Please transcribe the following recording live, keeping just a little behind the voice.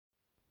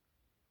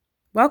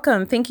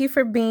Welcome. Thank you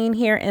for being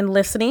here and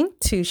listening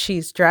to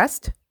She's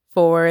Dressed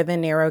for the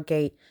Narrow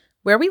Gate.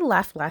 Where we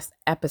left last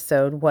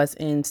episode was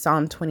in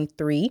Psalm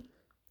 23,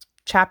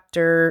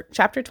 chapter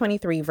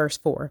 23, verse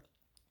 4.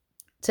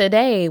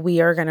 Today,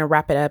 we are going to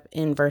wrap it up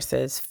in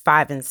verses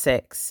 5 and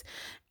 6.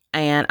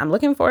 And I'm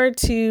looking forward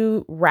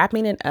to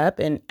wrapping it up.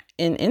 And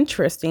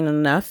interesting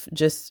enough,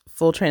 just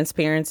full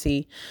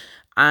transparency,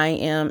 I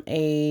am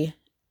a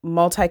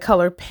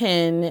multicolor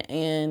pen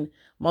and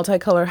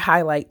multicolor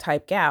highlight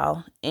type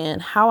gal.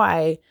 And how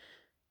I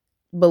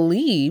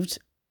believed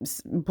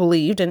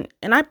and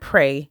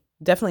I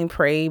definitely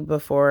pray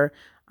before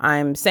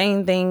I'm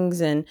saying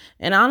things. And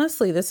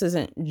honestly, this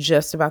isn't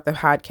just about the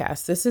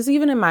podcast. This is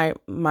even in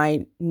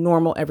my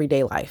normal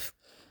everyday life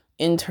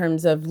in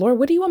terms of, Lord,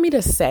 what do you want me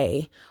to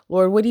say?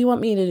 Lord, what do you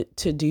want me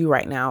to do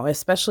right now?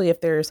 Especially if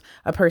there's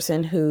a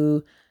person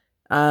who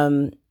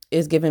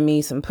is giving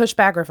me some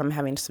pushback, or if I'm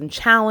having some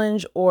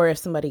challenge, or if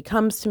somebody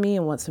comes to me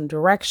and wants some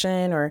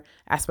direction or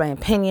asks my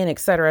opinion,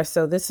 etc.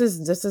 So this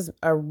is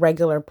a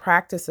regular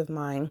practice of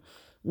mine,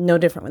 no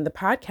different with the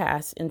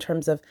podcast in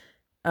terms of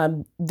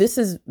this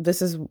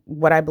is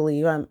what I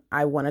believe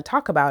I want to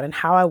talk about and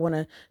how I want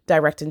to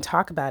direct and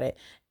talk about it.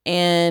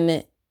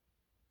 And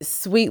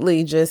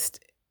sweetly,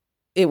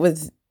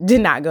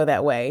 did not go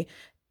that way.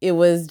 It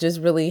was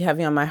just really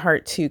heavy on my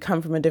heart to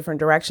come from a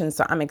different direction.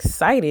 So I'm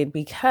excited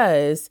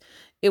because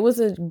it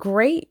was a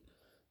great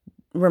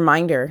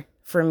reminder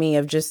for me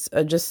of just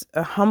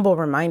a humble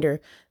reminder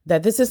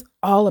that this is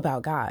all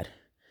about God.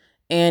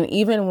 And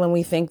even when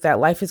we think that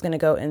life is going to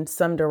go in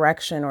some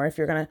direction, or if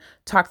you're going to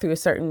talk through a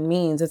certain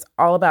means, it's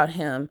all about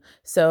Him.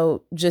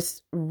 So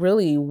just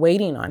really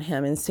waiting on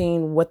Him and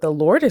seeing what the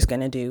Lord is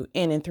going to do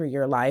in and through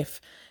your life,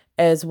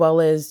 as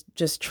well as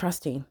just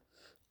trusting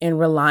and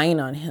relying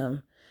on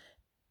Him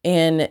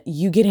and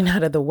you getting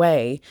out of the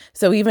way.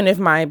 So even if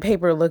my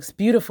paper looks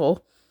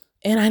beautiful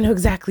and I know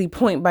exactly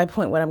point by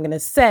point what I'm going to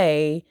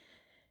say,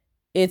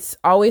 it's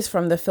always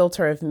from the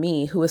filter of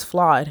me, who is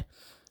flawed.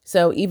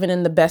 So even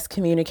in the best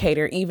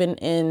communicator, even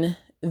in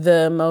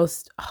the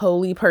most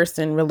holy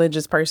person,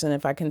 religious person,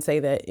 if I can say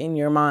that in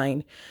your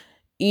mind,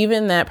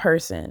 even that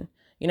person,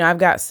 I've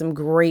got some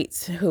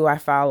greats who I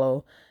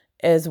follow,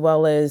 as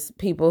well as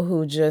people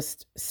who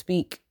just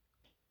speak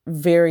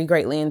very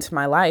greatly into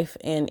my life.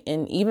 And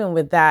even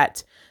with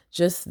that,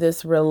 just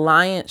this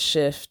reliance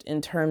shift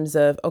in terms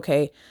of,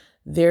 okay,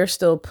 they're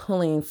still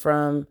pulling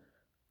from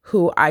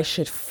who I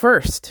should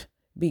first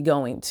be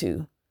going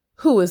to,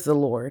 who is the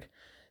Lord.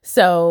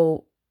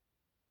 So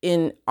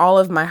in all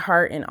of my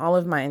heart and all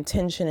of my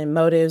intention and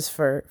motives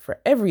for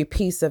every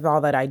piece of all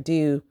that I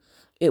do,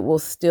 it will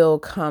still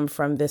come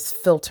from this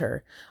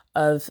filter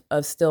of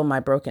still my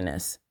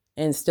brokenness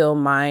and still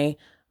my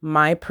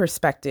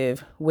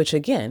perspective, which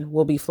again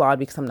will be flawed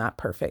because I'm not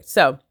perfect.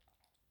 So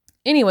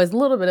anyways, a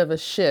little bit of a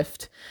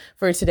shift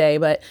for today,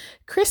 but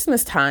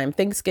Christmas time,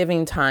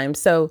 Thanksgiving time.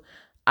 So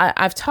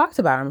I've talked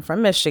about, I'm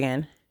from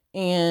Michigan,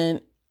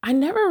 and I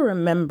never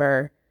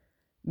remember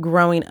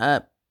growing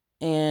up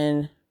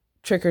and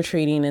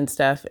trick-or-treating and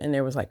stuff, and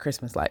there was like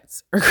Christmas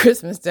lights or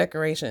Christmas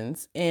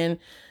decorations. And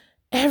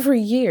every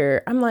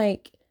year I'm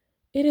like,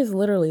 it is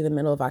literally the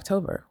middle of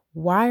October.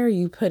 Why are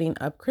you putting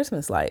up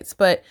Christmas lights?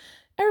 But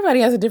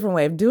everybody has a different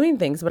way of doing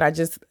things, but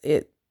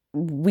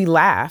we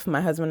laugh. My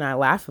husband and I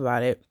laugh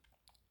about it.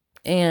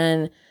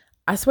 And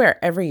I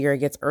swear every year it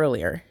gets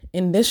earlier.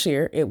 And this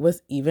year it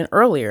was even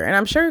earlier. And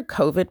I'm sure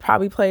COVID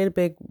probably played a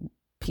big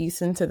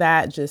piece into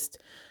that. Just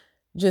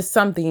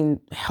something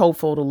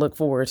hopeful to look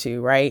forward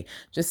to, right?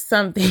 Just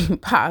something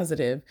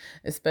positive,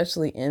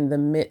 especially in the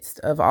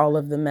midst of all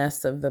of the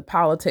mess of the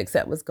politics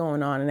that was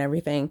going on and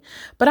everything.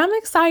 But I'm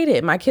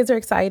excited. My kids are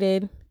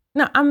excited.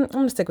 No, I'm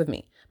going to stick with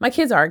me. My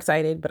kids are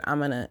excited, but I'm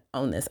going to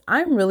own this.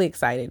 I'm really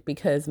excited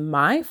because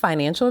my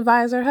financial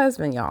advisor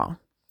husband, y'all,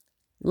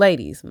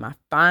 ladies, my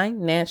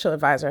financial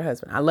advisor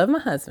husband, I love my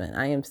husband.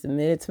 I am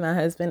submitted to my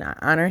husband. I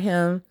honor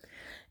him.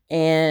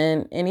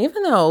 And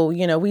even though,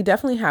 we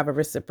definitely have a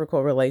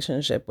reciprocal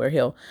relationship where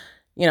he'll,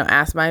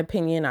 ask my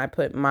opinion, I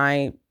put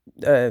my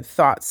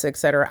thoughts,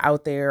 etc.,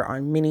 out there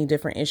on many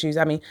different issues.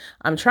 I mean,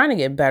 I'm trying to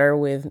get better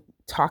with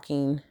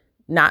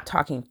not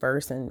talking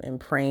first and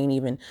praying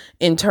even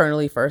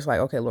internally first, like,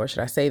 okay, Lord,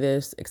 should I say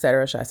this,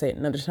 etc.? Should I say it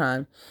another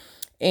time?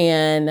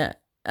 And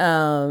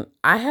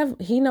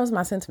he knows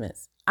my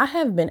sentiments. I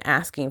have been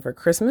asking for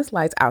Christmas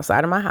lights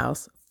outside of my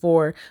house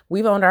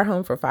we've owned our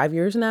home for 5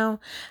 years now,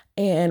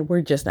 and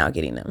we're just now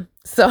getting them.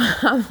 So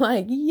I'm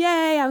like,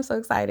 yay, I'm so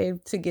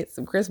excited to get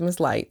some Christmas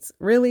lights,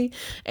 really.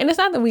 And it's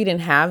not that we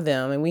didn't have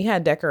them, and we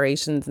had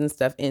decorations and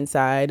stuff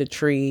inside a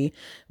tree.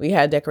 We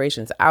had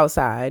decorations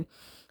outside,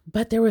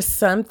 but there was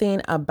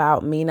something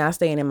about me not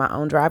staying in my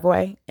own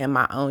driveway and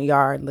my own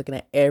yard, looking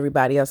at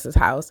everybody else's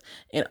house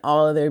and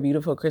all of their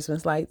beautiful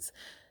Christmas lights.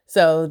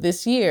 So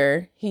this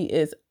year he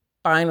is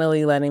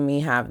finally letting me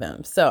have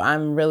them. So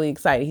I'm really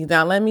excited. He's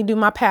not letting me do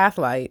my path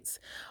lights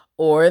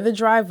or the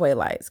driveway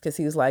lights, because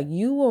he was like,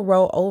 you will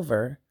roll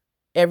over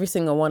every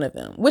single one of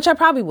them, which I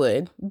probably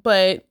would.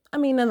 But I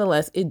mean,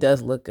 nonetheless, it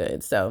does look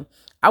good. So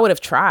I would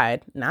have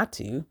tried not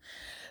to.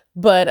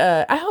 But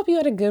I hope you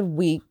had a good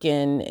week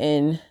and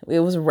it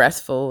was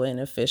restful and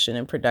efficient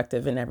and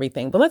productive and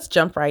everything. But let's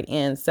jump right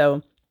in.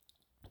 So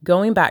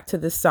going back to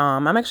the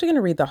Psalm, I'm actually going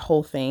to read the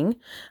whole thing,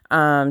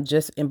 but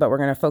we're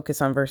going to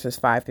focus on verses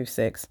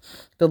 5-6.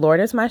 The Lord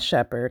is my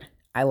shepherd.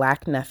 I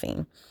lack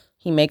nothing.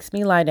 He makes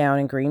me lie down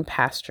in green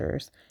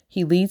pastures.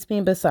 He leads me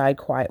beside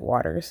quiet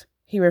waters.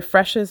 He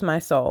refreshes my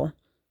soul.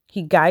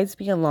 He guides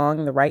me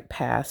along the right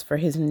path for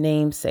his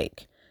name's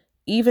sake.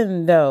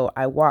 Even though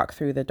I walk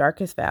through the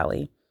darkest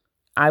valley,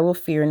 I will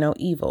fear no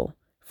evil,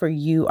 for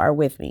you are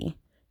with me.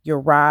 Your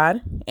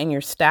rod and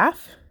your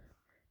staff,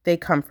 they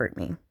comfort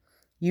me.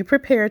 You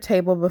prepare a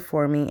table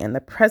before me in the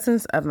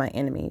presence of my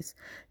enemies.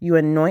 You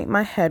anoint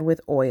my head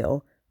with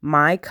oil.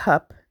 My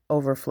cup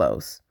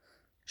overflows.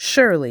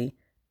 Surely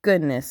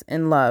goodness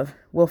and love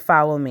will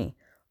follow me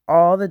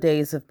all the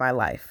days of my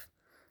life,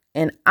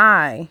 and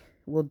I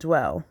will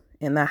dwell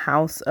in the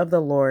house of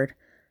the Lord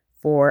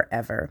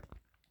forever.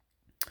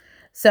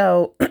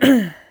 So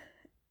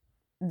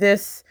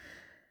this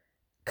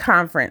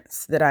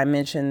conference that I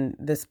mentioned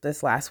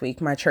this last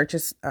week, my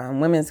church's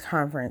women's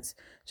conference,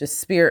 just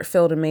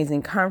spirit-filled,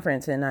 amazing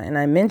conference. And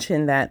I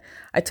mentioned that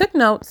I took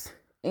notes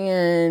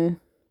and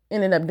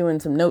ended up doing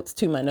some notes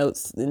to my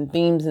notes and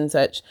themes and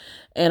such.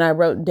 And I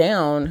wrote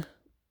down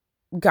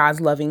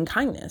God's loving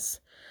kindness.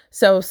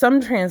 So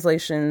some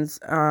translations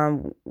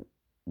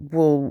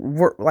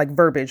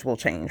verbiage will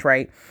change,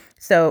 right?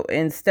 So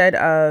instead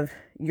of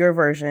your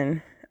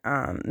version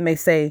may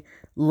say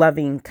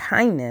loving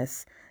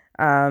kindness,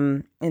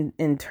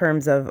 in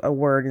terms of a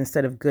word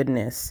instead of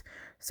goodness.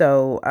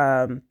 So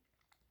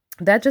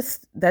that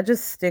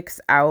just sticks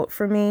out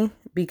for me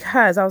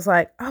because I was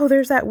like, oh,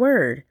 there's that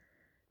word.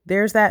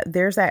 There's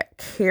that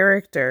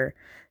character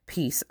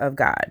piece of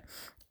God.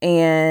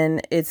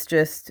 And it's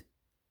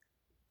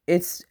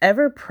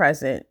ever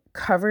present,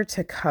 cover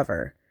to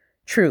cover,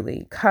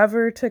 truly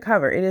cover to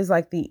cover. It is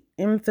like the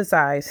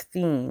emphasized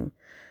theme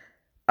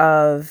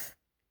of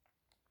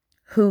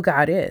who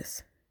God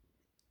is.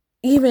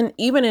 Even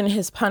in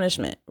his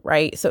punishment,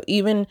 right? So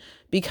even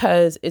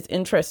because it's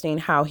interesting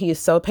how he is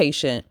so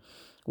patient,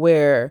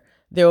 where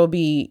there will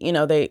be,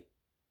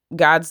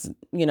 God's,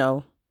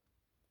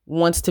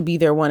 wants to be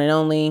their one and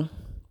only.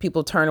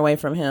 People turn away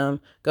from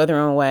him, go their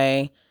own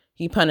way.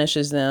 He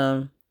punishes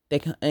them,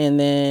 and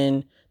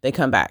then they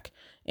come back,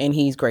 and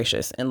he's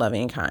gracious and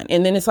loving and kind.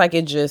 And then it's like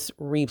it just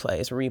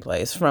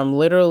replays from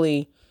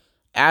literally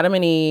Adam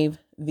and Eve,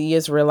 the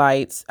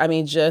Israelites.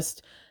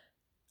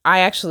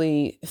 I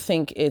actually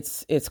think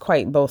it's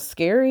quite both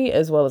scary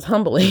as well as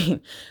humbling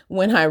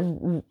when I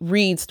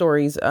read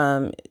stories,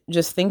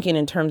 just thinking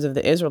in terms of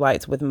the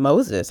Israelites with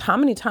Moses. How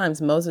many times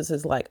Moses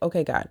is like,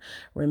 okay, God,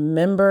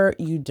 remember,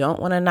 you don't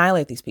want to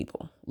annihilate these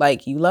people.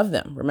 Like, you love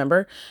them,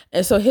 remember?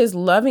 And so his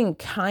loving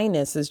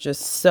kindness is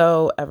just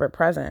so ever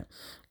present.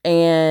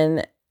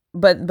 And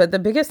but the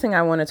biggest thing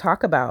I want to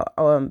talk about,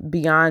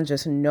 beyond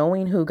just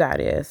knowing who God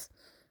is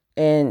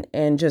and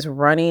just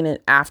running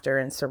after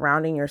and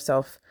surrounding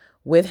yourself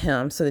with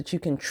him so that you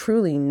can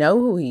truly know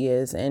who he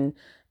is and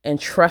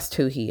trust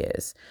who he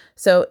is.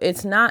 So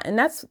it's not, and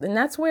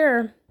that's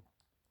where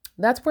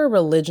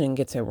religion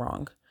gets it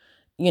wrong.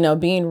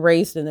 Being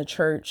raised in the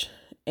church,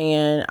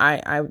 and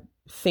I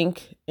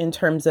think in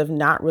terms of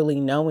not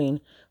really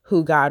knowing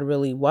who God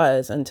really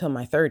was until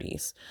my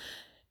 30s.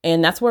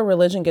 And that's where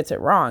religion gets it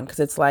wrong, because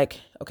it's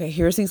like, okay,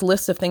 here's these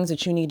lists of things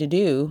that you need to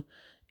do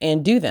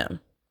and do them.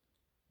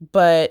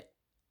 But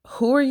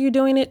who are you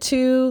doing it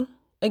to?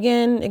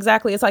 Again,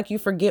 exactly. It's like you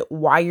forget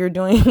why you're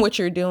doing what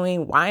you're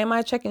doing. Why am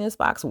I checking this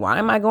box? Why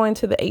am I going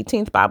to the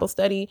 18th Bible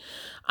study?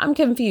 I'm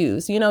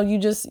confused.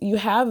 You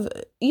have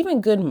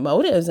even good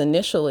motives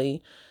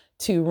initially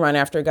to run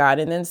after God.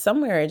 And then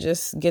somewhere it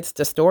just gets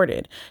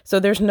distorted. So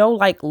there's no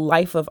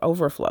life of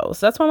overflow.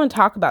 So that's what I want to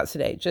talk about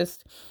today.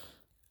 Just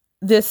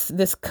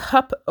this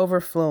cup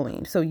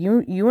overflowing. So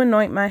you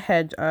anoint my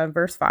head.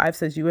 Verse 5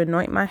 says, you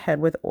anoint my head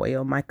with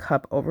oil. My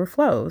cup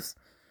overflows.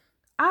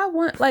 I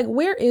want,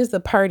 where is the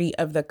party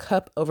of the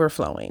cup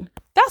overflowing?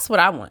 That's what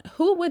I want.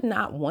 Who would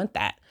not want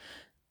that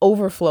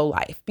overflow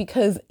life?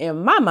 Because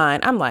in my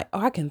mind, I'm like, oh,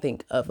 I can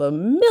think of a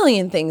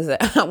million things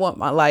that I want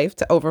my life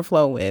to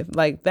overflow with.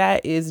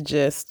 That is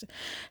just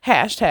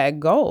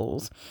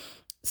 #goals.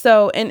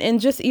 So, and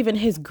just even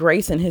his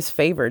grace and his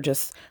favor,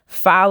 just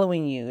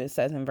following you, it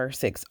says in verse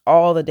 6,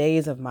 all the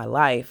days of my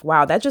life.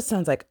 Wow. That just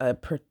sounds like a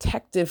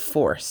protective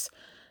force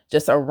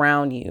just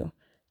around you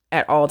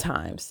at all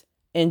times.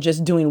 And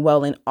just doing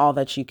well in all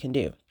that you can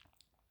do.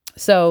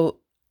 So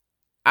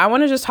I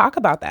want to just talk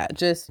about that.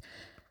 Just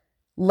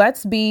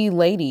let's be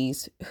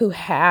ladies who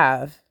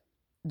have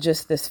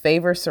just this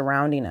favor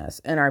surrounding us,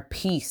 and our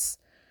peace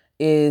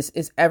is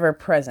ever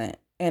present,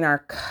 and our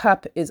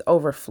cup is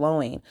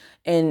overflowing,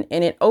 and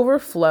it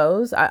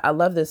overflows. I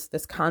love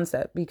this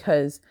concept,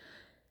 because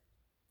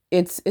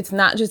it's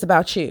not just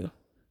about you.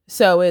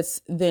 So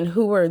it's then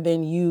who are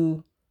then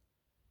you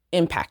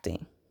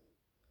impacting?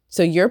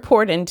 So you're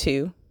poured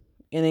into,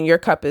 and then your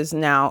cup is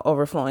now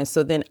overflowing.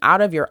 So then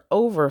out of your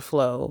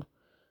overflow,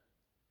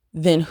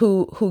 then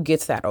who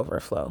gets that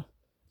overflow?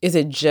 Is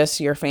it just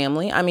your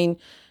family? I mean,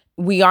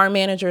 we are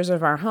managers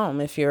of our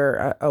home. If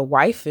you're a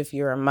wife, if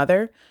you're a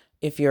mother,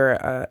 if you're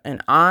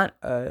an aunt,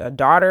 a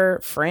daughter,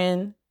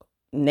 friend,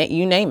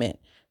 you name it.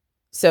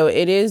 So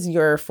it is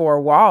your four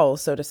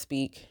walls, so to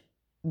speak.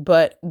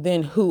 But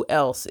then who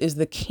else is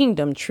the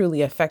kingdom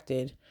truly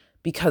affected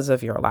because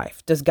of your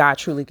life? Does God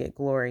truly get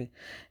glory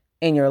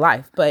in your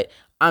life? But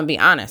I'm be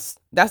honest,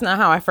 that's not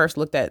how I first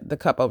looked at the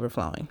cup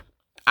overflowing.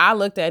 I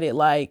looked at it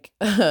like,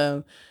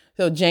 so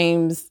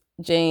James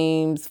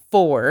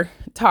 4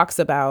 talks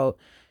about,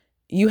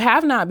 you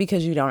have not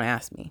because you don't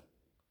ask me.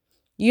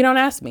 You don't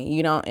ask me.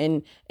 You don't.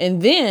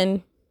 And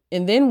then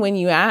when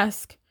you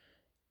ask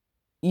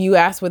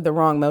with the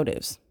wrong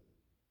motives.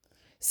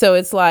 So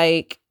it's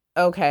like,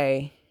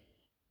 okay,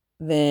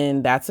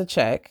 then that's a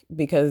check,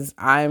 because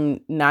I'm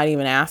not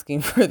even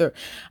asking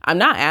I'm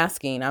not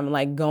asking. I'm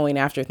like going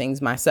after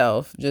things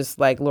myself, just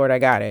like, Lord, I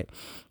got it.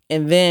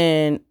 And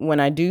then when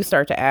I do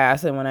start to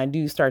ask, and when I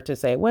do start to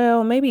say,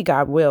 well, maybe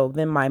God will,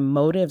 then my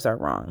motives are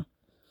wrong.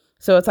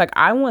 So it's like,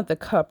 I want the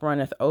cup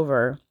runneth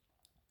over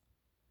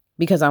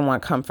because I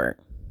want comfort.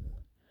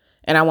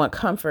 And I want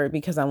comfort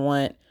because I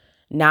want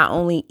not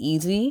only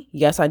easy.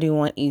 Yes, I do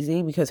want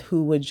easy, because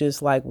who would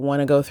just like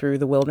want to go through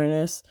the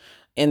wilderness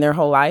in their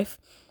whole life?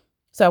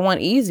 So I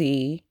want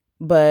easy,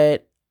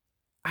 but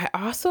I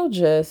also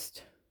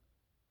just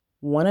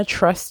want to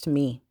trust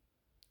me.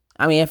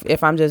 I mean,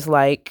 if I'm just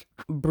like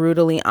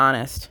brutally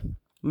honest,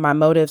 my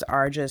motives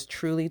are just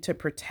truly to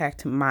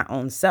protect my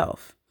own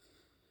self.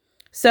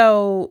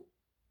 So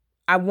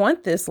I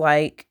want this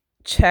like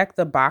check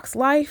the box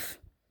life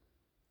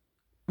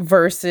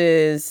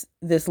versus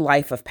this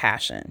life of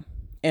passion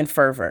and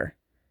fervor.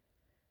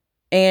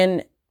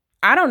 And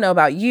I don't know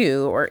about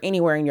you or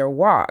anywhere in your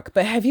walk,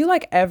 but have you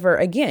like ever,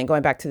 again,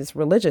 going back to this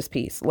religious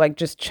piece, like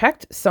just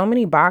checked so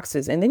many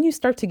boxes, and then you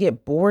start to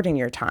get bored in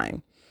your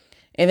time.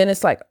 And then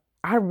it's like,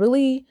 I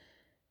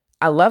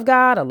love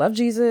God. I love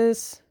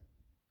Jesus.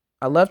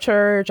 I love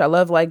church. I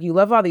love, like, you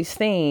love all these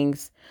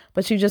things,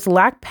 but you just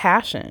lack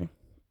passion,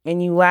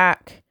 and you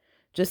lack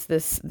just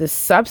this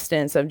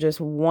substance of just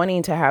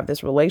wanting to have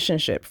this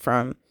relationship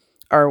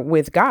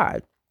with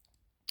God.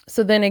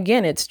 So then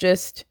again,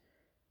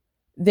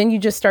 then you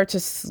just start to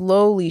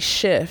slowly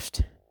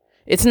shift.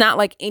 It's not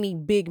like any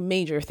big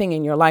major thing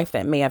in your life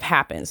that may have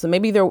happened. So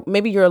maybe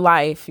your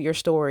life, your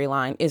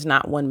storyline is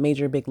not one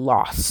major big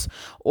loss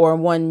or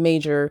one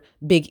major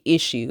big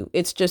issue.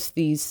 It's just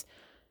these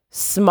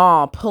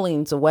small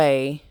pullings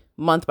away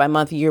month by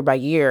month, year by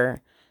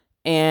year.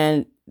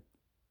 And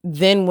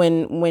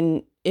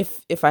then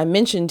if I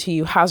mention to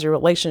you, how's your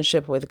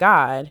relationship with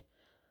God?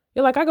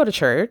 You're like, I go to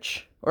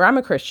church, or I'm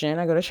a Christian.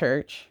 I go to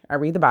church. I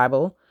read the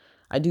Bible.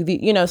 I do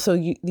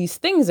these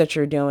things that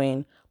you're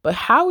doing, but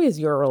how is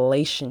your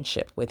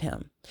relationship with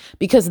him?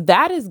 Because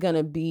that is going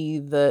to be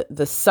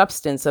the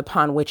substance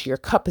upon which your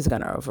cup is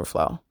going to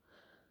overflow.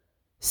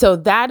 So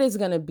that is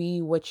going to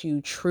be what you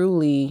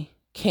truly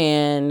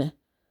can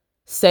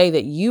say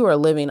that you are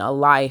living a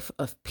life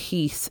of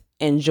peace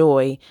and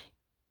joy,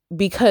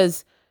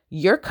 because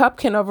your cup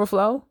can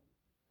overflow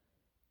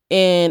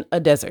in a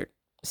desert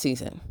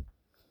season.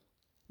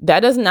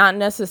 That does not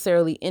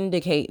necessarily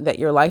indicate that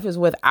your life is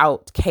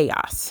without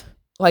chaos.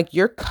 Like,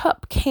 your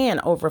cup can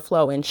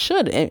overflow, and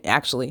should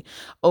actually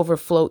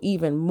overflow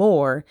even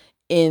more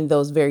in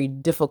those very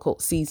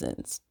difficult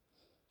seasons.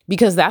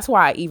 Because that's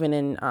why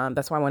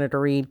that's why I wanted to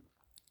read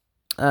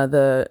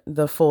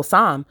the full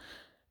Psalm.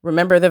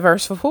 Remember the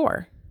verse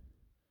before.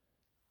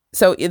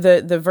 So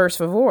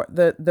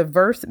the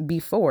verse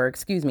before,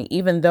 excuse me,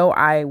 even though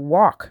I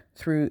walk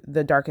through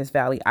the darkest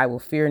valley, I will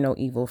fear no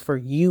evil, for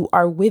you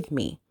are with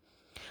me.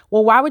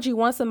 Well, why would you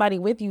want somebody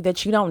with you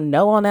that you don't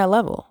know on that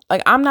level?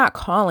 Like, I'm not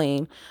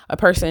calling a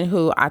person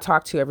who I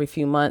talk to every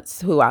few months,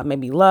 who I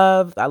maybe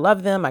love. I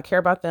love them. I care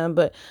about them.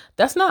 But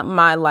that's not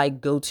my like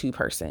go-to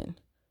person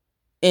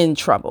in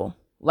trouble.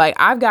 Like,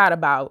 I've got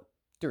about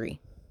 3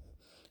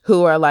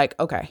 who are like,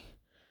 okay,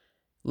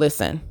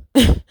 listen,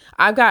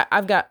 I've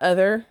got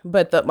other,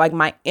 but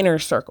my inner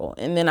circle.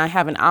 And then I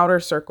have an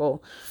outer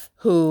circle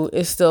who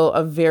is still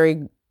a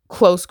very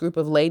close group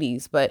of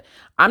ladies, but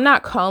I'm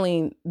not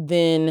calling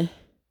then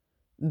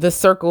the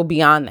circle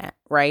beyond that,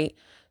 right?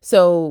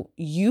 So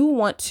you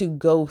want to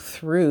go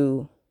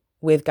through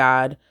with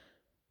God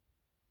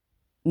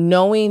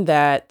knowing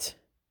that,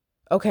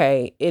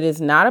 okay, it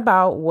is not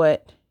about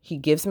what he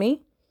gives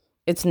me.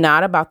 It's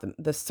not about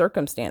the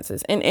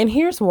circumstances. And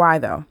here's why,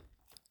 though.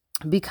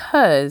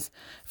 Because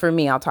for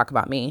me, I'll talk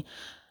about me.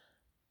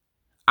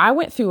 I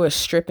went through a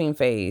stripping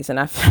phase, and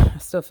I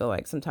still feel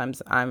like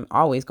sometimes I'm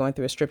always going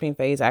through a stripping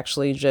phase,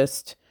 actually,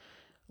 just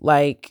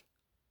like,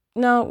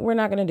 no, we're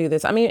not going to do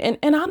this. I mean,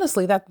 and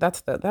honestly,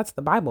 that's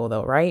the Bible,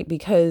 though, right?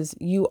 Because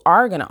you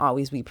are going to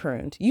always be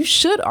pruned. You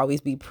should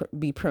always be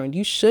pruned.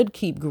 You should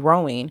keep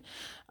growing.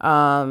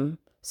 So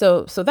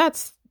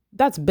that's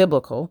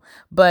biblical.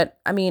 But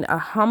I mean, a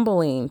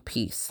humbling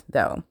piece,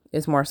 though,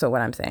 is more so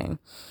what I'm saying.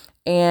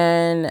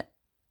 And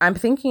I'm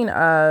thinking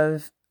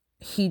of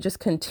he just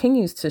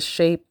continues to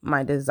shape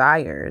my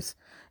desires,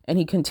 and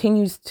he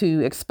continues to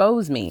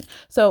expose me.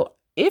 So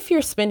if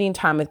you're spending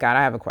time with God,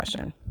 I have a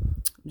question.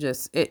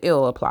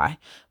 It'll apply,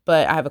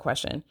 but I have a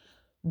question.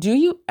 Do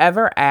you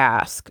ever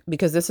ask,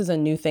 because this is a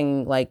new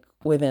thing, like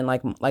within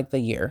like the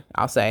year,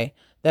 I'll say,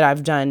 that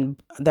I've done,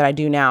 that I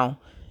do now.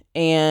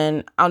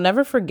 And I'll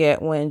never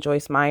forget when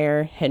Joyce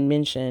Meyer had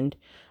mentioned,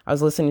 I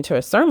was listening to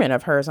a sermon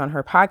of hers on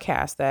her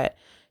podcast, that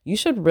you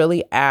should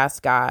really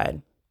ask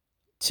God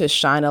to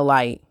shine a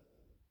light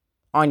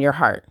on your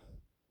heart.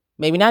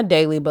 Maybe not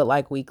daily, but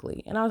like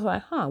weekly. And I was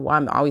like, well,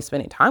 I'm always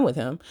spending time with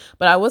him.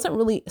 But I wasn't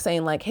really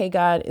saying like, hey,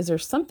 God, is there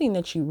something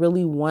that you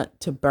really want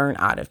to burn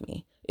out of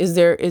me? Is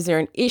there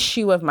an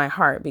issue of my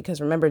heart?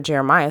 Because remember,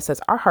 Jeremiah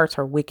says our hearts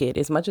are wicked.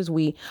 As much as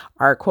we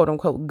are, quote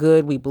unquote,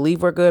 good, we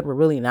believe we're good, we're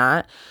really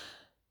not.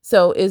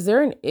 So is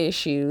there an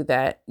issue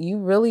that you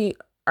really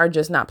are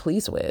just not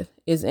pleased with?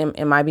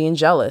 Am I being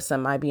jealous?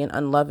 Am I being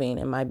unloving?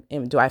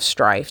 Do I have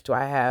strife? Do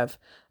I have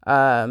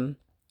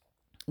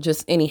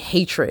just any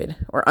hatred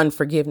or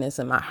unforgiveness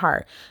in my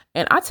heart?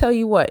 And I tell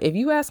you what, if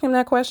you ask him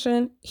that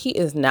question, he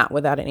is not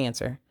without an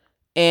answer.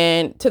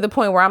 And to the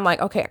point where I'm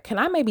like, okay, can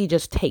I maybe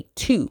just take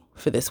 2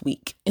 for this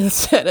week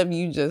instead of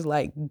you just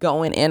like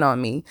going in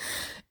on me?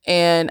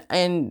 And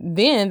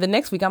then the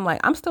next week I'm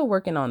like, I'm still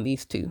working on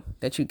these 2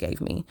 that you gave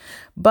me.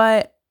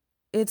 But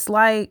it's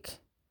like,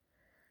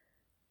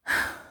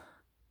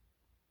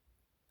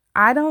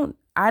 I don't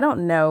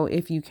know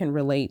if you can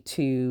relate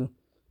to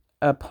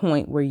a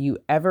point where you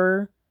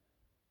ever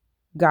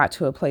got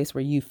to a place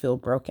where you feel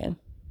broken.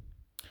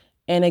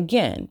 And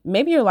again,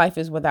 maybe your life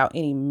is without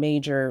any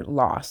major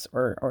loss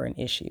or an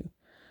issue.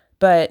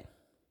 But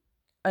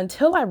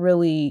until I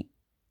really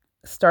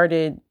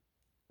started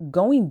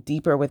going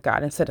deeper with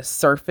God instead of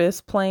surface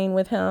playing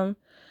with him,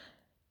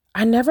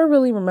 I never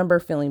really remember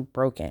feeling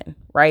broken,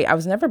 right? I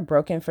was never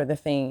broken for the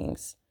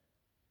things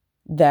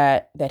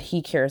that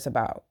he cares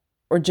about,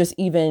 or just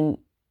even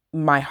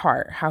my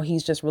heart, how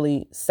he's just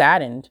really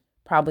saddened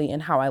probably in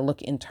how I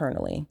look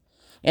internally,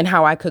 and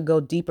how I could go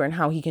deeper, and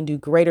how he can do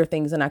greater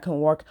things, and I can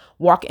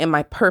walk in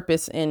my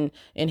purpose, in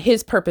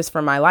his purpose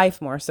for my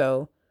life more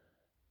so.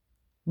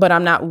 But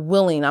I'm not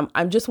willing.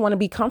 I just want to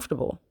be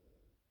comfortable.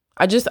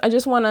 I just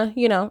want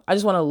to, I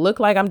just want to look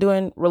like I'm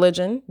doing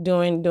religion,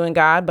 doing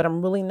God, but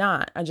I'm really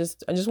not. I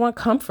just want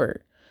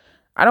comfort.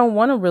 I don't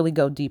want to really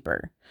go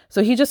deeper.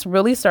 So he just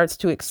really starts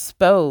to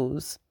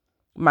expose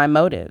my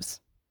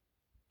motives.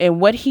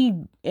 And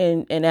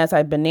and as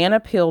I banana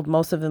peeled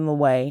most of them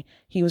away,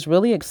 he was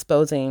really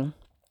exposing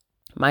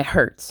my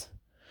hurts,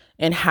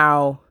 and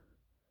how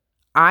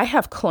I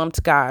have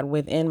clumped God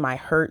within my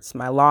hurts,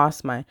 my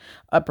loss, my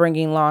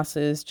upbringing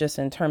losses, just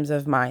in terms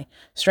of my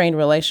strained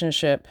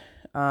relationship,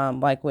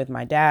 like with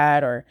my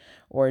dad,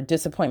 or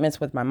disappointments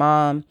with my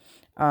mom,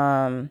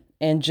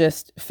 and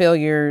just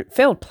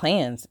failed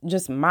plans,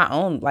 just my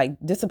own, like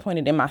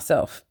disappointed in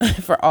myself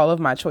for all of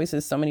my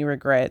choices, so many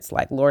regrets,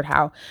 like, Lord,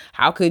 how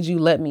could you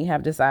let me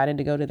have decided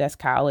to go to this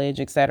college,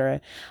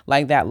 etc.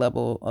 Like that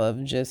level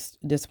of just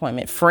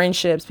disappointment.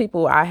 Friendships,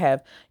 people I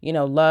have,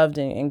 loved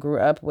and grew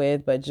up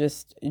with, but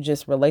just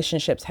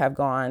relationships have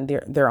gone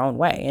their own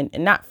way,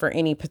 and not for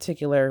any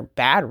particular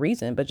bad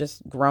reason, but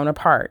just grown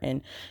apart,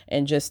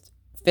 and just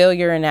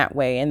failure in that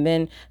way. And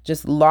then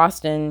just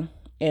lost in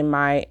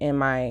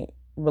my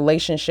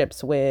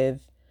relationships with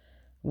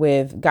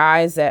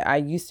guys that I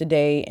used to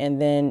date,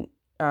 and then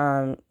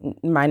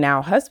my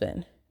now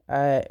husband.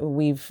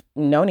 We've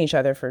known each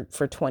other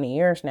for 20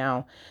 years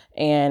now,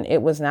 and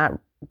it was not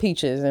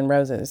peaches and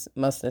roses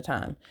most of the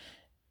time.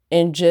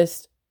 And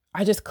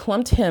I just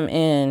clumped him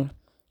in,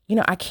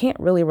 I can't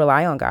really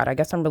rely on God. I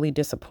guess I'm really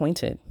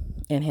disappointed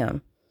in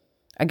him.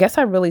 I guess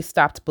I really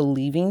stopped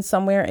believing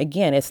somewhere.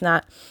 Again, it's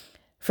not,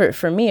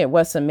 for me, it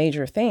was some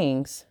major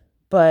things.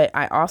 But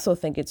I also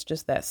think it's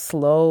just that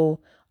slow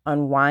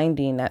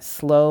unwinding, that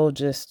slow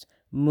just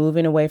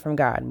moving away from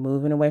God,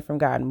 moving away from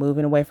God,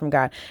 moving away from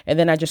God. And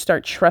then I just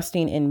start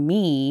trusting in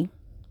me.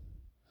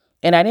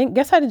 And I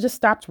just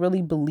stopped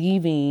really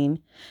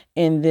believing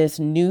in this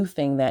new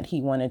thing that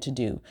he wanted to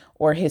do,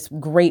 or his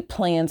great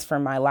plans for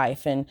my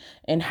life, and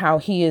how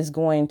he is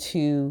going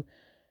to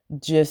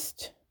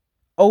just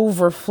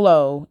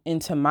overflow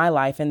into my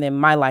life. And then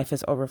my life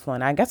is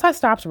overflowing. I guess I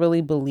stopped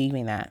really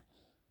believing that.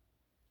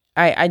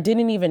 I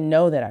didn't even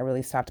know that I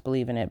really stopped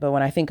believing it. But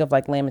when I think of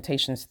like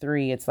Lamentations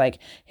 3, it's like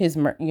his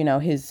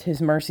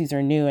mercies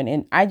are new.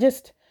 And I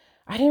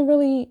didn't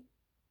really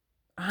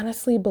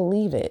honestly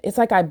believe it. It's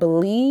like I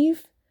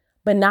believe,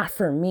 but not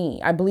for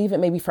me. I believe it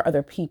maybe for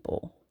other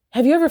people.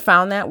 Have you ever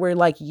found that, where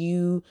like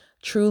you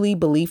truly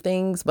believe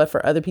things, but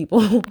for other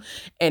people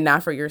and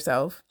not for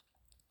yourself?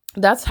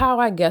 That's how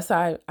I guess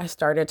I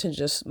started to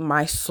just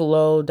my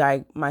slow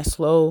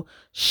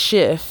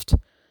shift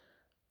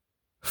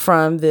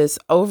from this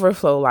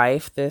overflow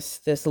life,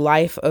 this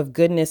life of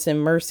goodness and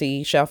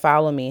mercy shall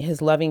follow me,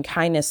 his loving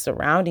kindness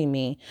surrounding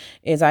me,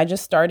 is I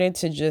just started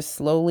to just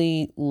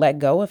slowly let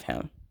go of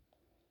him.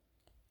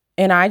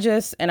 And I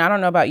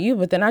don't know about you,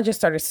 but then I just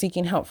started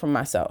seeking help from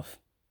myself.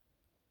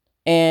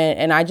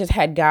 And I just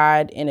had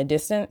God in a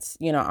distance,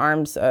 an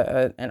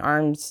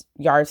arm's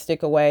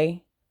yardstick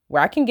away,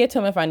 where I can get to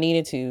him if I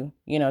needed to,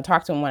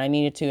 talk to him when I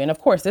needed to. And of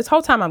course, this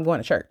whole time I'm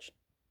going to church.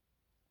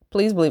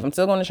 Please believe I'm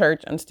still going to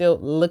church. I'm still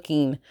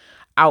looking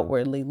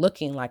outwardly,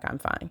 looking like I'm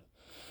fine.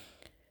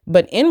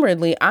 But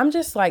inwardly, I'm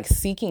just like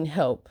seeking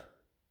help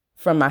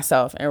from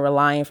myself and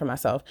relying for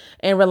myself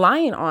and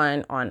relying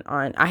on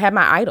I had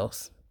my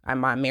idols.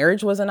 My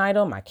marriage was an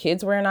idol. My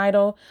kids were an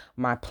idol.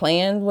 My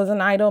plan was an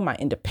idol. My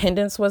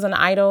independence was an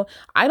idol.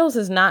 Idols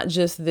is not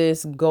just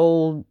this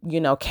gold,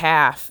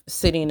 calf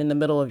sitting in the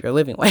middle of your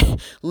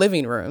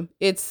living room.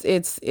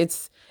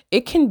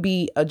 It can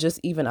be just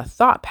even a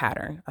thought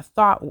pattern,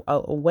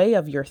 a way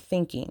of your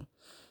thinking.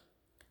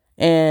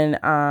 And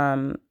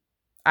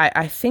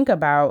I think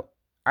about,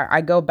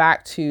 I go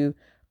back to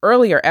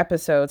earlier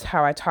episodes,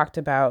 how I talked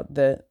about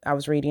I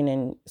was reading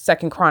in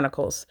 2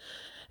 Chronicles.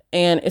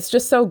 And it's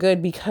just so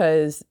good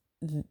because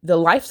the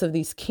lives of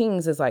these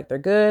kings is like, they're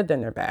good, then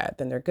they're bad,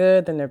 then they're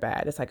good, then they're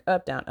bad. It's like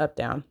up, down, up,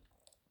 down.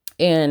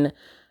 And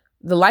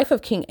the life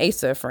of King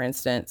Asa, for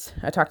instance,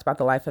 I talked about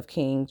the life of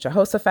King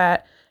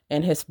Jehoshaphat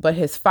and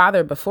his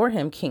father before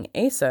him, King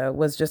Asa,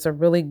 was just a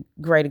really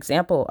great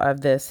example of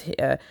this.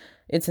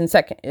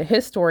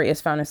 His story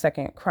is found in 2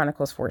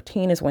 Chronicles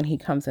 14 is when he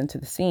comes into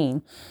the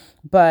scene.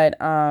 But,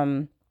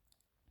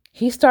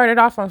 he started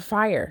off on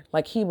fire,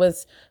 like he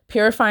was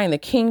purifying the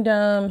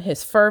kingdom.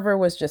 His fervor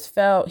was just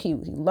felt. He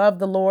loved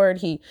the Lord.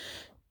 He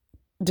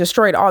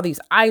destroyed all these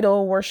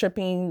idol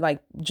worshiping, like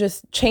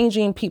just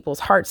changing people's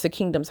hearts, the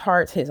kingdom's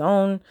hearts, his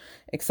own,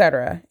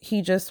 etc.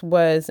 He just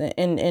was,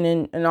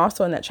 and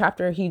also in that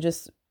chapter, he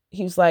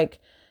was like,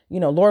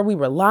 Lord, we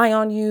rely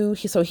on you.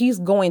 So he's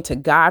going to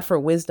God for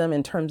wisdom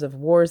in terms of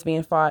wars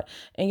being fought.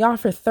 And y'all,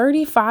 for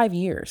 35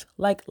 years,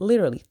 like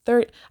literally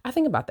I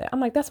think about that.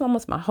 I'm like, that's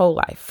almost my whole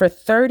life. For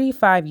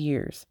 35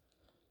 years,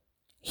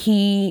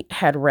 he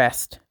had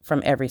rest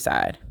from every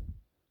side.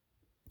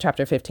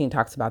 Chapter 15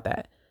 talks about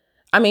that.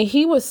 I mean,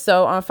 he was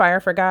so on fire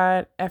for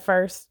God at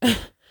first.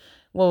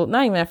 Well,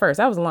 not even at first.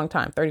 That was a long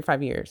time,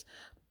 35 years.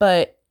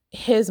 But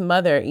his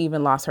mother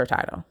even lost her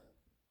title.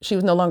 She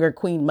was no longer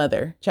queen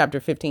mother. Chapter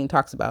 15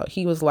 talks about.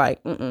 He was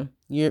like,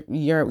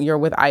 you're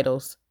with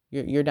idols.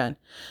 You're done.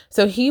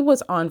 So he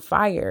was on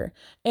fire.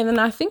 And then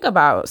I think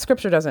about,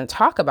 scripture doesn't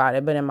talk about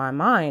it, but in my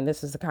mind,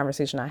 this is the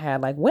conversation I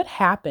had. Like, what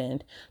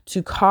happened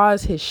to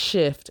cause his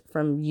shift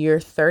from year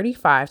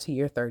 35 to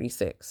year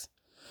 36?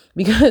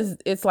 Because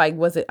it's like,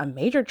 was it a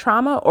major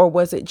trauma, or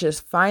was it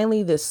just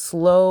finally this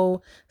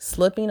slow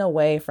slipping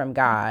away from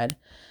God?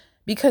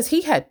 Because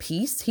he had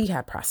peace, he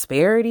had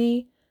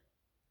prosperity,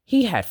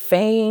 he had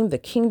fame, the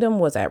kingdom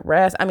was at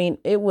rest. I mean,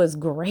 it was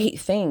great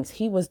things.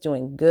 He was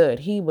doing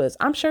good.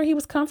 I'm sure he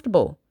was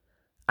comfortable.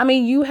 I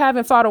mean, you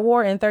haven't fought a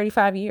war in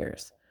 35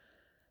 years.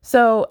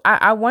 So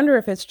I wonder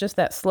if it's just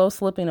that slow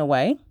slipping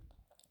away,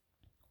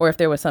 or if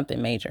there was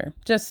something major.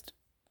 Just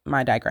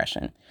my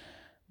digression.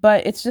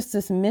 But it's just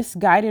this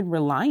misguided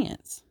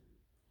reliance.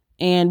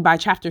 And by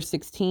chapter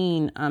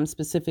 16,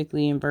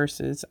 specifically in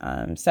verses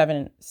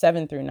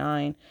 7 through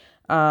 9,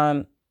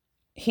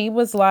 he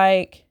was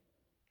like,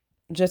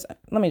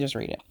 let me just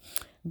read it.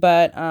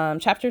 But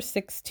chapter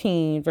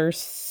 16, verse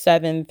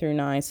 7 through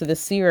 9. So the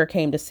seer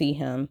came to see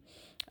him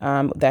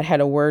that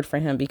had a word for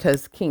him,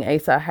 because King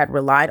Asa had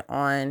relied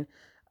on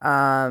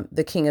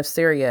the king of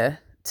Syria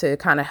to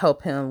kind of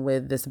help him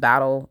with this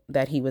battle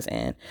that he was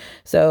in.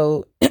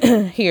 So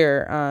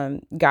here,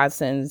 God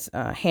sends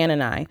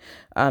Hanani.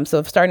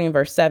 So starting in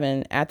verse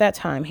 7, at that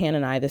time,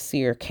 Hanani the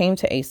seer came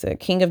to Asa,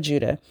 king of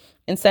Judah,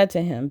 and said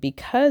to him,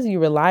 because you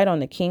relied on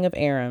the king of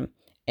Aram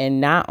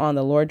and not on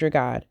the Lord your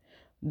God,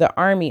 the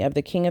army of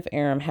the king of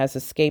Aram has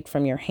escaped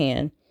from your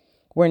hand.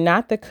 Were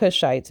not the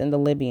Cushites and the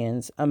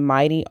Libyans a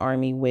mighty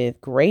army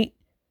with great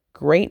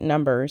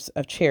numbers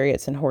of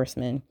chariots and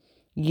horsemen?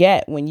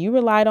 Yet when you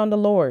relied on the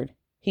Lord,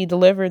 he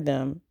delivered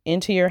them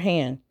into your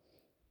hand.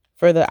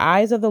 For the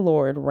eyes of the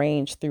Lord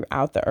range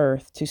throughout the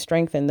earth to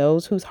strengthen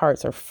those whose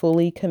hearts are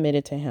fully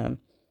committed to him.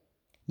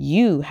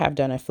 You have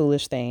done a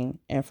foolish thing,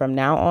 and from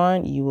now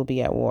on you will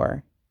be at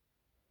war.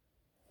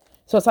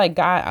 So it's like,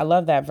 God, I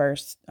love that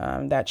verse,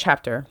 that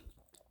chapter,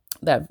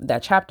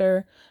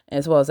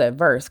 as well as that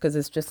verse, because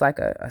it's just like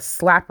a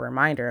slap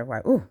reminder of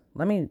like, ooh,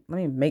 let me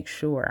make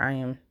sure I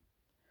am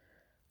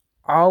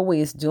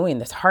always doing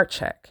this heart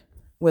check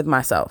with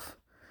myself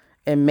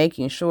and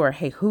making sure,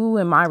 hey, who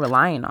am I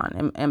relying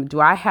on? And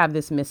do I have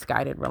this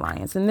misguided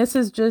reliance? And this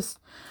is just,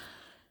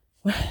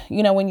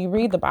 when you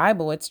read the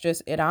Bible,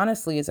 it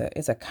honestly is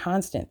a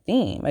constant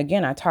theme.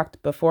 Again, I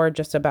talked before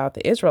just about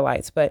the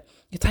Israelites, but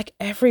it's like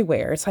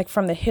everywhere. It's like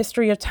from the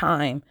history of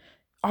time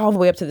all the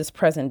way up to this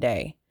present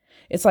day.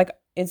 It's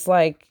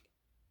like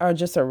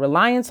just a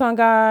reliance on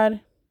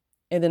God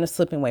and then a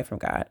slipping away from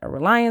God, a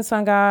reliance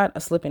on God, a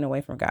slipping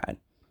away from God.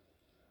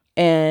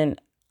 And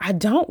I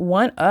don't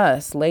want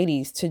us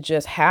ladies to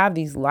just have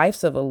these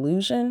lives of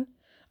illusion,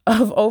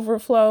 of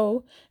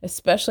overflow,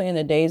 especially in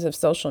the days of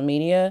social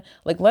media.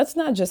 Like, let's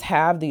not just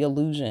have the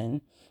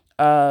illusion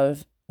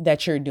of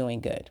that you're doing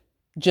good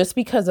just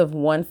because of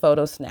one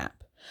photo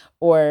snap,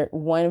 or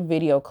one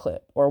video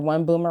clip or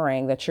one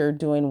boomerang that you're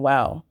doing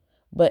well.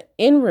 But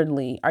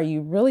inwardly, are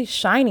you really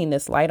shining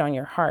this light on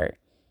your heart?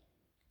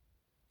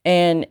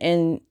 And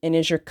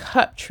is your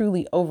cup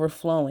truly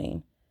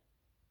overflowing?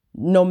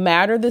 No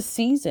matter the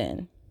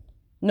season,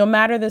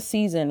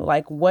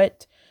 like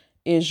what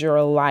is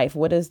your life?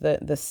 What is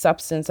the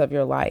substance of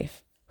your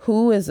life?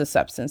 Who is the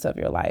substance of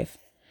your life?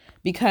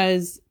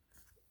 Because,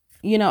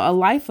 a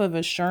life of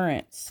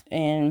assurance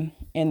and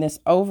this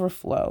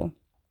overflow,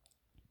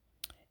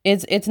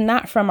 it's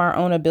not from our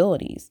own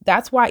abilities.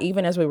 That's why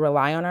even as we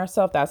rely on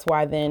ourselves, that's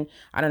why then,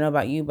 I don't know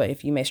about you, but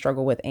if you may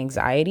struggle with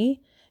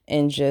anxiety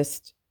and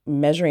just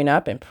measuring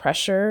up and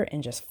pressure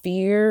and just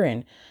fear,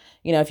 and,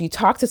 if you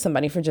talk to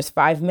somebody for just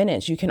 5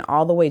 minutes, you can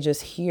all the way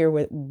just hear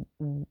with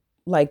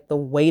like the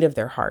weight of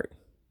their heart.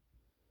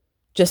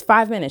 Just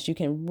 5 minutes, you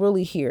can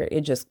really hear it.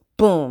 It just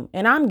boom.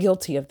 And I'm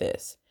guilty of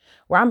this,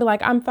 where I'm be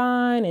like, I'm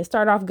fine, and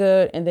start off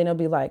good. And then it'll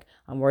be like,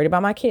 I'm worried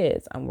about my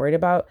kids. I'm worried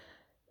about,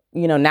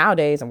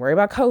 nowadays I'm worried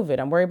about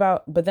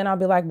COVID. But then I'll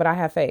be like, but I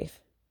have faith.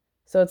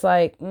 So it's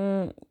like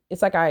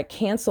I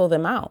cancel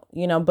them out,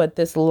 but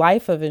this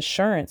life of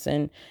assurance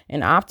and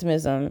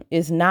optimism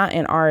is not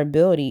in our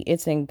ability.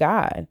 It's in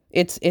God.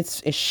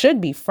 It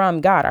should be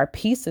from God. Our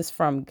peace is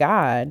from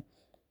God.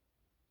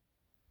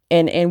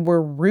 And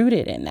we're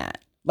rooted in that.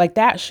 Like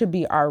that should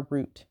be our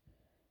root,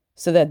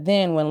 so that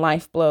then when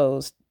life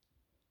blows,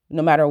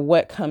 no matter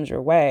what comes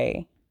your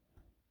way,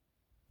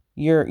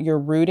 you're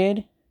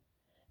rooted.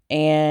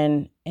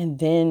 And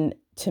then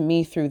to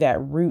me, through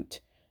that root,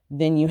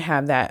 then you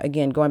have that,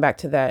 again, going back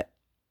to that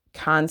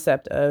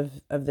concept of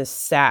the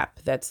sap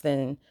that's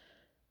then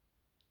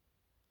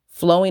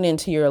flowing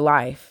into your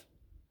life.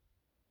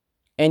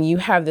 And you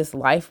have this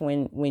life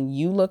when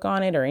you look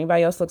on it or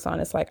anybody else looks on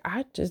it, it's like,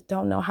 I just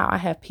don't know how I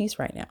have peace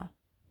right now.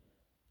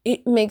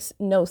 It makes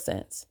no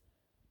sense.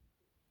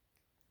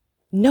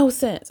 No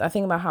sense. I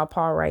think about how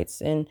Paul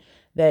writes, and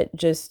that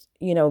just,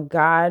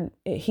 God,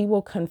 he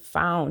will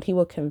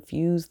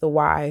confuse the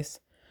wise.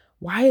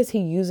 Why is he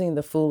using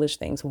the foolish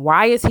things?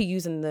 Why is he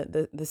using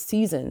the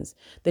seasons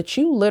that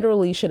you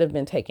literally should have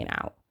been taken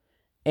out?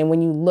 And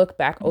when you look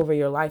back over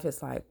your life,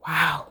 it's like,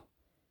 wow.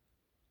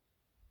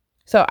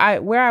 So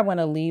where I want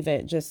to leave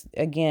it, just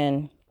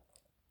again,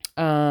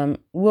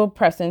 we'll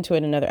press into it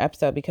in another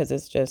episode because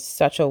it's just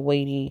such a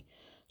weighty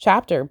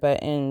chapter.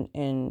 But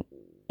in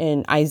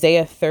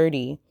Isaiah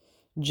 30,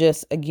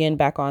 just again,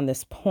 back on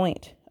this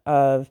point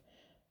of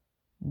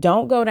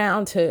don't go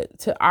down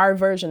to our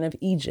version of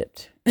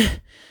Egypt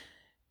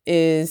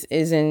is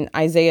in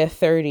Isaiah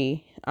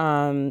 30,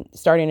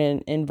 starting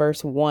in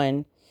verse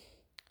 1.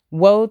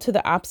 Woe to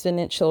the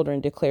obstinate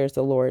children, declares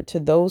the Lord, to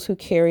those who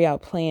carry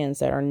out plans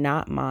that are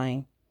not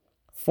mine,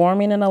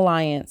 forming an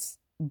alliance,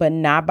 but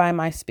not by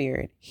my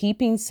spirit,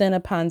 heaping sin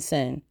upon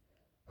sin,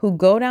 who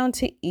go down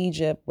to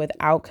Egypt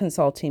without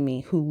consulting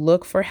me, who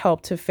look for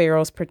help to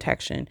Pharaoh's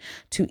protection,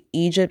 to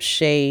Egypt's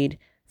shade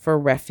for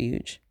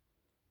refuge.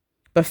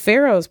 But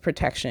Pharaoh's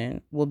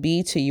protection will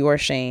be to your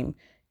shame.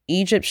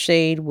 Egypt's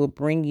shade will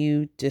bring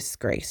you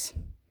disgrace.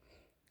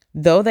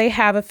 Though they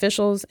have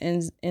officials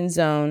in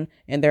Zone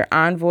and their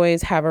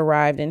envoys have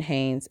arrived in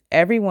Hanes,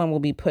 everyone will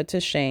be put to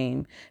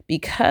shame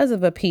because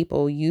of a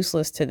people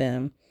useless to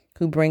them,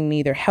 who bring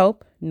neither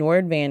help nor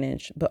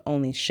advantage, but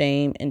only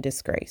shame and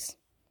disgrace.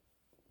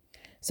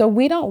 So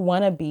we don't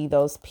want to be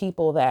those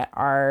people that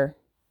are,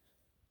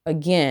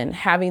 again,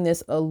 having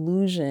this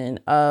illusion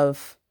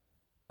of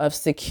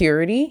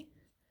security.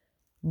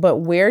 But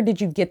where did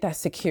you get that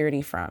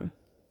security from?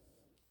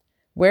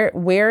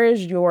 Where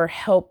is your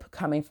help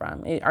coming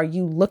from? Are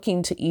you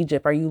looking to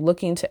Egypt? Are you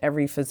looking to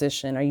every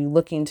physician? Are you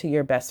looking to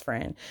your best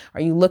friend?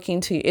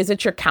 Is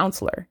it your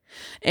counselor?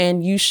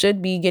 And you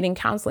should be getting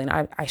counseling.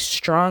 I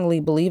strongly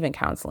believe in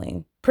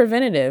counseling,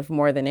 preventative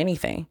more than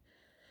anything.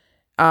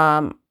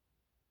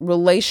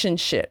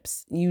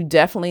 Relationships, you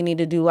definitely need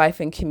to do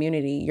life in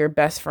community. Your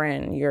best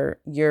friend,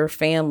 your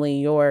family,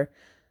 your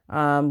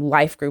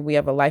life group. We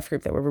have a life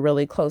group that we're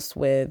really close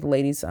with,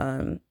 ladies,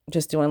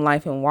 just doing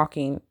life and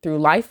walking through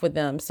life with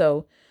them.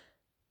 So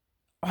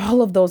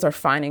all of those are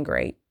fine and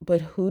great,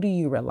 but who do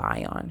you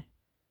rely on?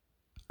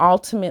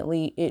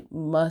 Ultimately, it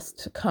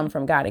must come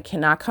from God. It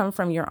cannot come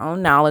from your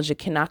own knowledge. It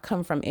cannot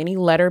come from any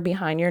letter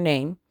behind your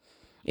name.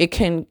 It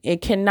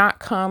cannot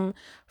come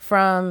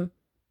from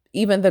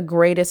even the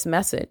greatest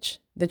message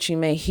that you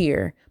may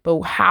hear.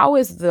 But how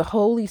is the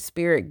Holy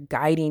Spirit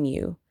guiding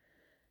you?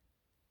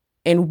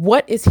 And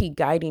what is he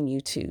guiding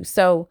you to?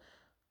 So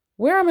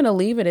where I'm going to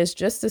leave it is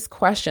just this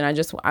question.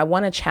 I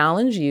want to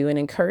challenge you and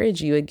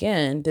encourage you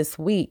again this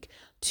week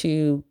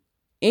to,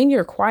 in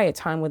your quiet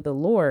time with the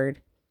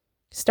Lord,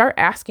 start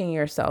asking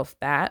yourself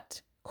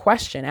that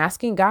question,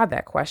 asking God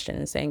that question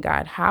and saying,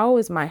 God, how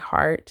is my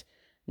heart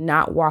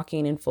not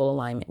walking in full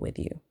alignment with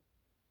you?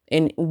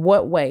 In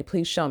what way?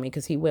 Please show me,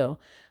 because he will.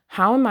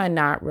 How am I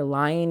not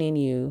relying in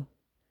you?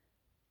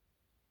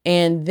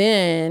 And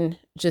then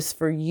just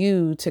for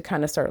you to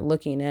kind of start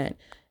looking at,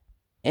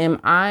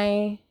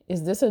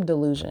 is this a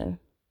delusion?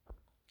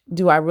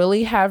 Do I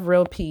really have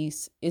real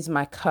peace? Is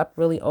my cup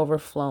really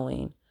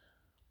overflowing?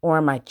 Or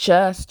am I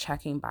just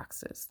checking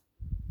boxes?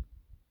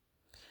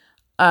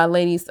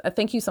 Ladies,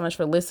 thank you so much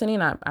for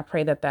listening. I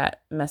pray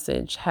that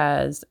message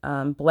has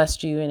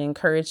blessed you and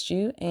encouraged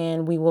you,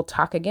 and we will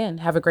talk again.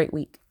 Have a great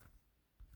week.